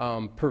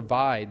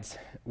provides,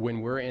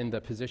 when we're in the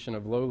position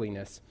of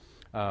lowliness,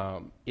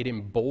 it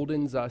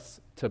emboldens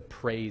us to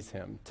praise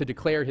him, to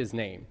declare his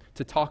name,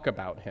 to talk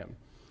about him.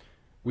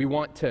 We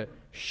want to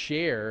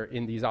share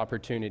in these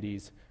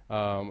opportunities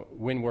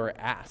when we're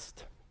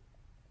asked.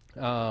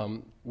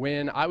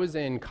 When I was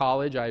in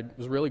college, I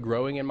was really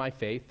growing in my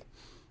faith,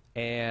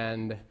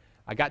 and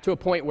I got to a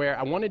point where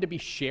I wanted to be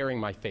sharing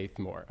my faith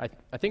more.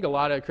 I think a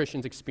lot of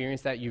Christians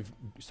experience that. You've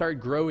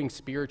started growing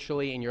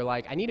spiritually, and you're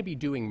like, I need to be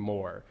doing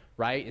more,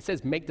 right? It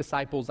says make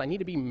disciples. I need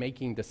to be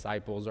making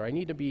disciples, or I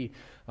need to be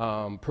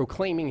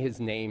proclaiming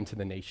his name to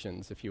the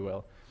nations, if you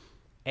will.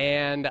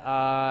 And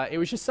it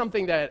was just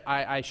something that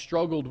I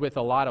struggled with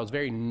a lot. I was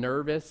very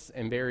nervous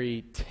and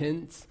very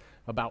tense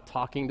about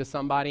talking to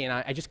somebody, and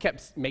I just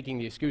kept making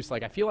the excuse,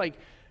 like, I feel like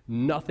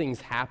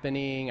nothing's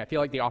happening. I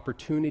feel like the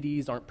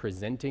opportunities aren't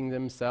presenting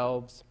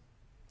themselves.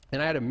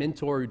 And I had a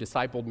mentor who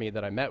discipled me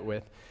that I met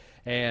with,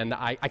 and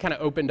I kind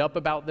of opened up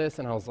about this,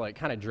 and I was like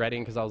kind of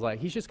dreading because I was like,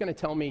 he's just going to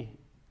tell me,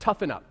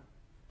 toughen up,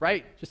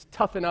 right? Just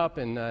toughen up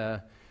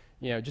and,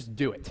 just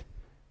do it.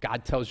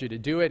 God tells you to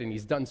do it, and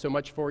he's done so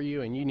much for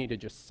you, and you need to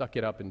just suck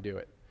it up and do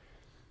it.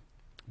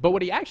 But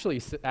what he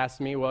actually asked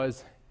me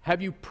was,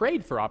 have you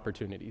prayed for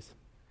opportunities?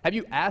 Have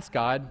you asked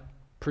God,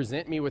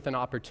 present me with an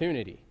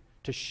opportunity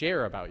to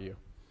share about you?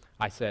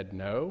 I said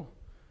no,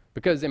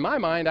 because in my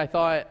mind, I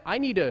thought, I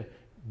need to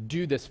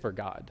do this for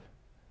God.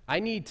 I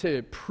need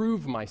to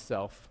prove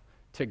myself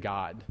to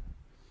God.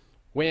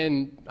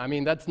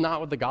 That's not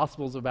what the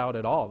gospel's about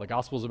at all. The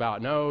gospel's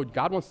about, no,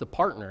 God wants to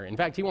partner. In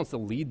fact, he wants to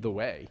lead the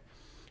way.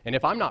 And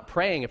if I'm not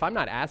praying, if I'm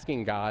not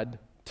asking God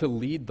to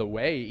lead the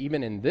way,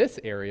 even in this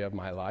area of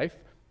my life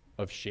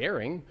of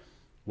sharing,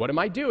 what am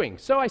I doing?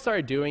 So I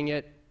started doing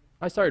it.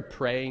 I started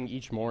praying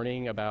each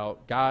morning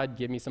about, God,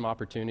 give me some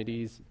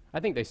opportunities. I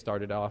think they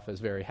started off as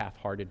very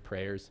half-hearted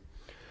prayers.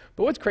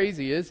 But what's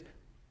crazy is,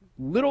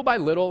 little by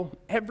little,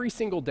 every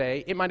single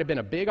day, it might have been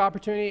a big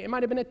opportunity, it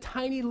might have been a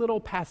tiny little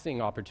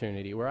passing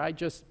opportunity where I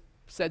just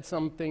said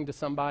something to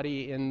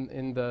somebody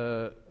in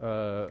the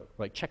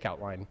checkout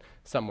line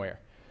somewhere.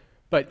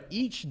 But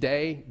each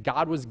day,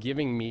 God was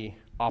giving me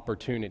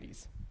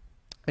opportunities.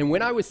 And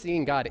when I was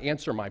seeing God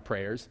answer my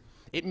prayers,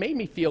 it made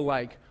me feel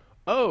like,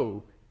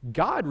 oh,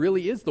 God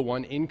really is the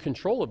one in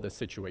control of this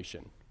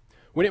situation.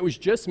 When it was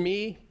just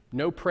me,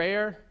 no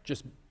prayer,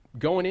 just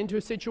going into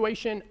a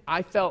situation,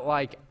 I felt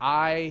like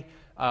I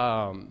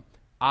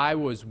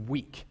was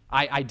weak.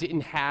 I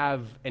didn't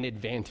have an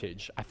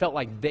advantage. I felt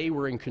like they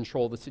were in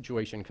control of the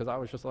situation because I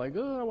was just like,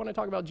 oh, I want to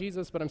talk about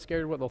Jesus, but I'm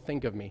scared of what they'll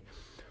think of me.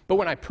 But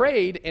when I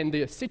prayed and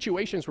the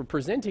situations were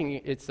presenting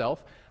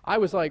itself, I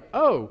was like,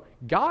 oh,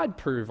 God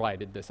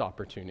provided this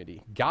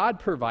opportunity. God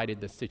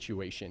provided this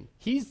situation.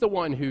 He's the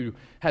one who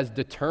has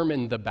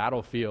determined the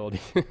battlefield,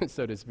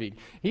 so to speak.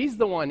 He's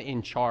the one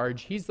in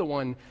charge. He's the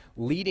one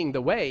leading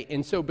the way.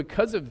 And so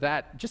because of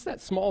that, just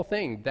that small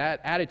thing,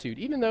 that attitude,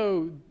 even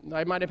though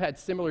I might have had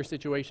similar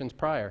situations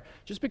prior,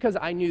 just because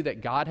I knew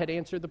that God had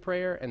answered the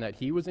prayer and that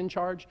he was in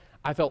charge,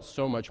 I felt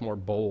so much more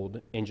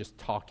bold in just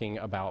talking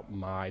about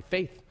my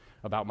faith,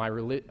 about my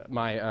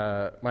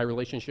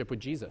relationship with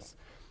Jesus,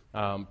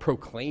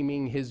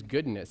 proclaiming his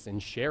goodness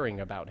and sharing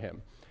about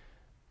him.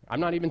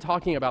 I'm not even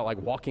talking about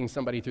like walking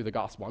somebody through the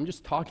gospel. I'm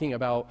just talking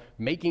about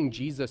making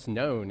Jesus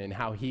known and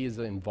how he is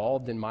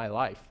involved in my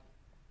life.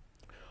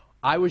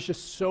 I was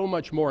just so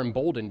much more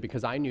emboldened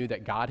because I knew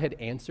that God had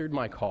answered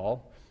my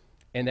call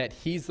and that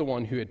he's the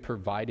one who had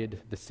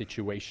provided the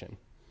situation.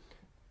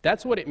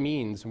 That's what it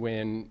means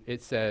when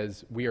it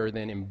says we are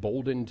then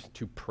emboldened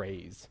to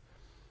praise.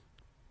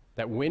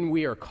 That when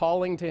we are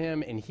calling to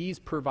him and he's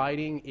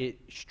providing, it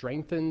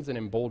strengthens and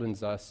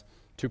emboldens us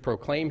to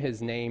proclaim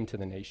his name to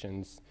the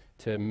nations,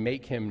 to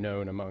make him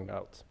known among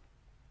us.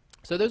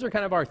 So those are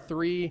kind of our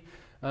three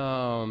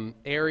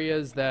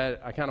areas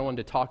that I kind of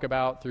wanted to talk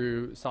about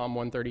through Psalm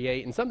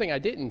 138. And something I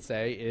didn't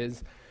say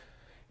is,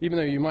 even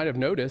though you might have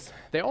noticed,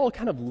 they all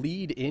kind of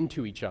lead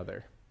into each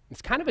other.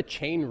 It's kind of a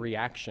chain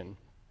reaction.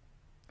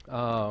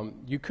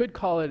 You could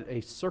call it a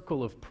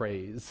circle of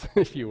praise,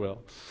 if you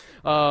will.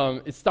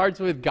 It starts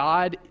with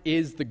God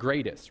is the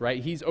greatest,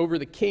 right? He's over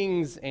the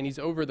kings and he's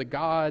over the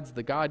gods,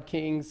 the god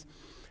kings.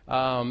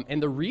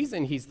 And the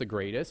reason he's the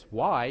greatest,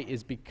 why,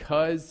 is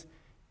because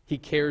he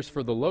cares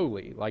for the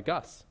lowly, like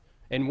us.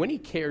 And when he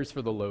cares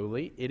for the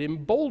lowly, it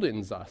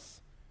emboldens us,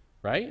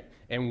 right?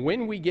 And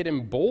when we get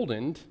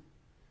emboldened,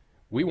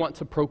 we want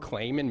to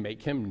proclaim and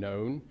make him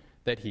known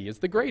that he is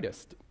the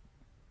greatest.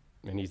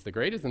 And he's the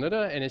greatest, and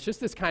it's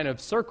just this kind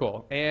of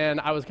circle. And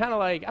I was kind of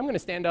like, I'm going to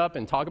stand up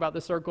and talk about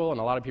this circle, and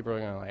a lot of people are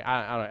going to like,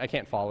 I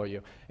can't follow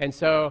you. And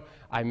so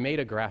I made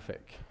a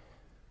graphic.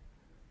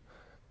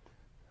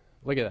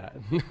 Look at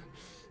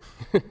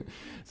that.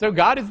 So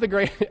God is the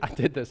great. I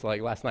did this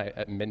like last night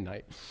at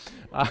midnight.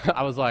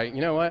 I was like, you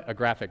know what? A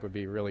graphic would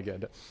be really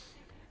good.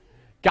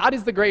 God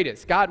is the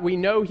greatest. God, we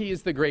know he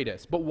is the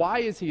greatest. But why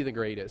is he the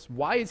greatest?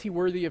 Why is he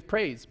worthy of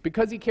praise?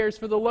 Because he cares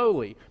for the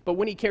lowly. But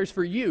when he cares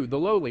for you, the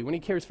lowly, when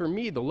he cares for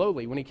me, the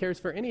lowly, when he cares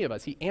for any of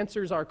us, he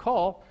answers our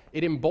call.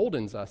 It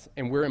emboldens us.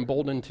 And we're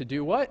emboldened to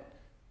do what?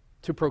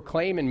 To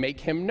proclaim and make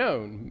him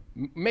known.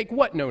 Make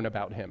what known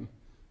about him?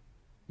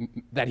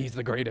 That he's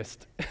the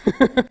greatest.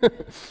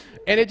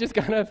 And it just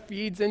kind of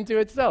feeds into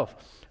itself.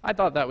 I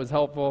thought that was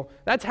helpful.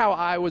 That's how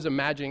I was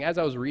imagining, as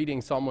I was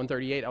reading Psalm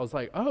 138, I was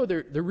like, oh,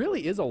 there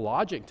really is a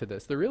logic to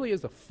this. There really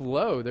is a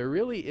flow. There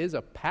really is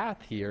a path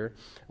here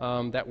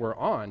that we're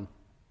on.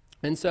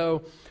 And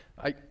so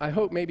I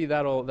hope maybe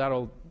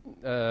that'll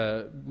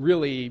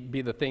really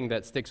be the thing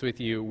that sticks with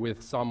you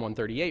with Psalm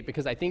 138,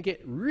 because I think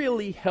it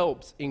really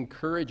helps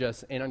encourage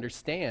us and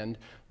understand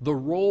the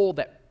role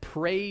that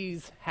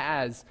praise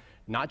has,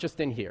 not just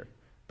in here,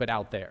 but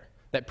out there.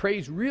 That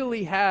praise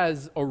really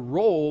has a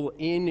role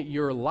in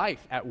your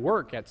life, at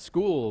work, at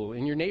school,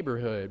 in your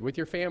neighborhood, with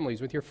your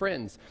families, with your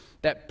friends.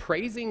 That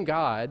praising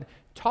God,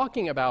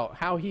 talking about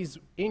how he's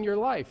in your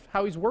life,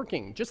 how he's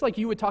working, just like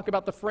you would talk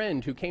about the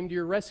friend who came to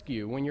your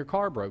rescue when your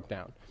car broke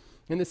down.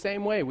 In the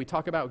same way, we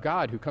talk about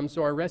God who comes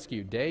to our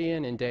rescue day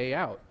in and day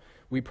out.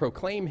 We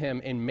proclaim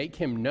him and make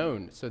him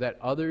known so that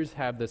others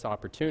have this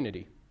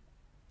opportunity.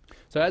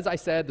 So as I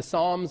said, the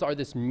Psalms are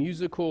this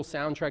musical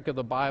soundtrack of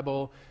the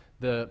Bible,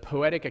 the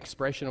poetic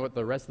expression of what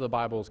the rest of the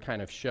Bible is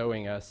kind of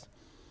showing us.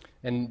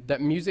 And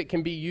that music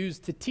can be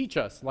used to teach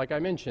us, like I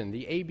mentioned,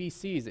 the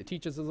ABCs. It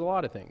teaches us a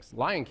lot of things.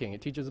 Lion King,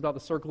 it teaches about the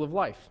circle of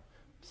life.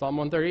 Psalm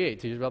 138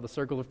 teaches about the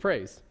circle of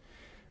praise.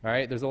 All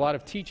right, there's a lot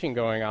of teaching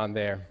going on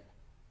there.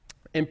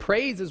 And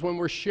praise is when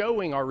we're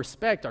showing our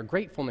respect, our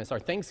gratefulness, our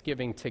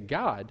thanksgiving to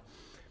God.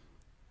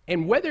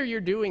 And whether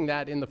you're doing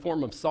that in the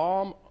form of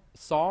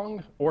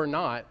song or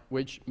not,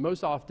 which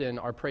most often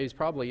our praise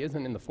probably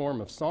isn't in the form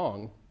of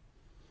song,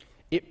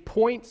 it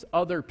points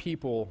other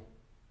people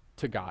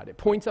to God. It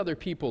points other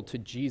people to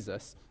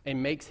Jesus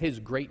and makes his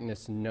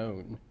greatness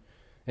known.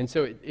 And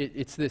so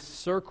it's this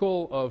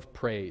circle of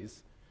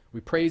praise.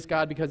 We praise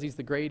God because he's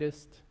the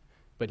greatest,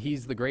 but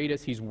he's the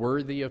greatest. He's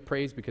worthy of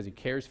praise because he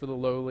cares for the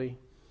lowly.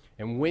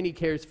 And when he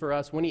cares for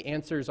us, when he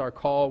answers our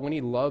call, when he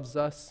loves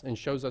us and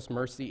shows us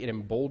mercy, it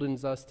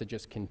emboldens us to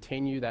just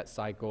continue that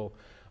cycle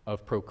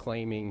of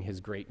proclaiming his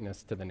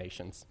greatness to the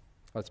nations.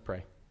 Let's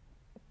pray.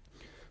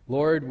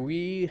 Lord,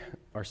 we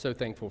are so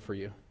thankful for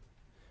you.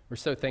 We're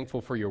so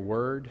thankful for your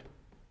word.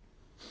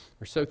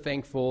 We're so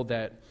thankful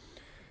that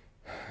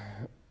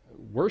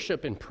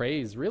worship and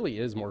praise really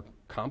is more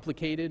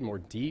complicated, more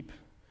deep,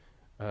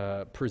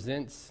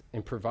 presents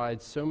and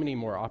provides so many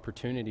more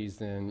opportunities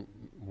than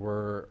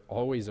we're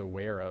always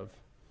aware of.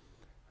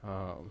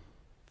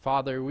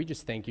 Father, we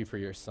just thank you for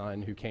your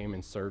Son who came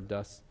and served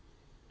us.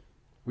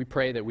 We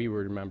pray that we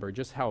would remember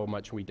just how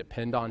much we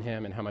depend on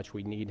him and how much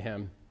we need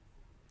him,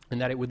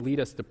 and that it would lead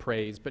us to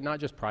praise, but not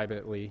just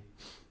privately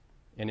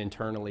and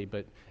internally,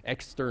 but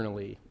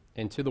externally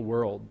and to the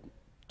world,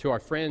 to our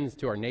friends,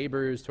 to our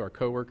neighbors, to our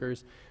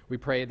coworkers. We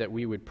pray that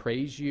we would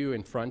praise you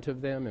in front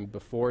of them and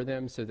before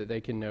them so that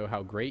they can know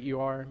how great you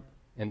are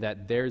and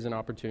that there's an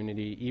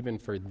opportunity even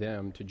for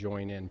them to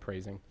join in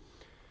praising.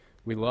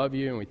 We love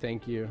you and we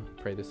thank you.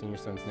 Pray this in your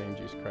Son's name,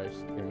 Jesus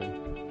Christ.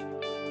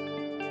 Amen.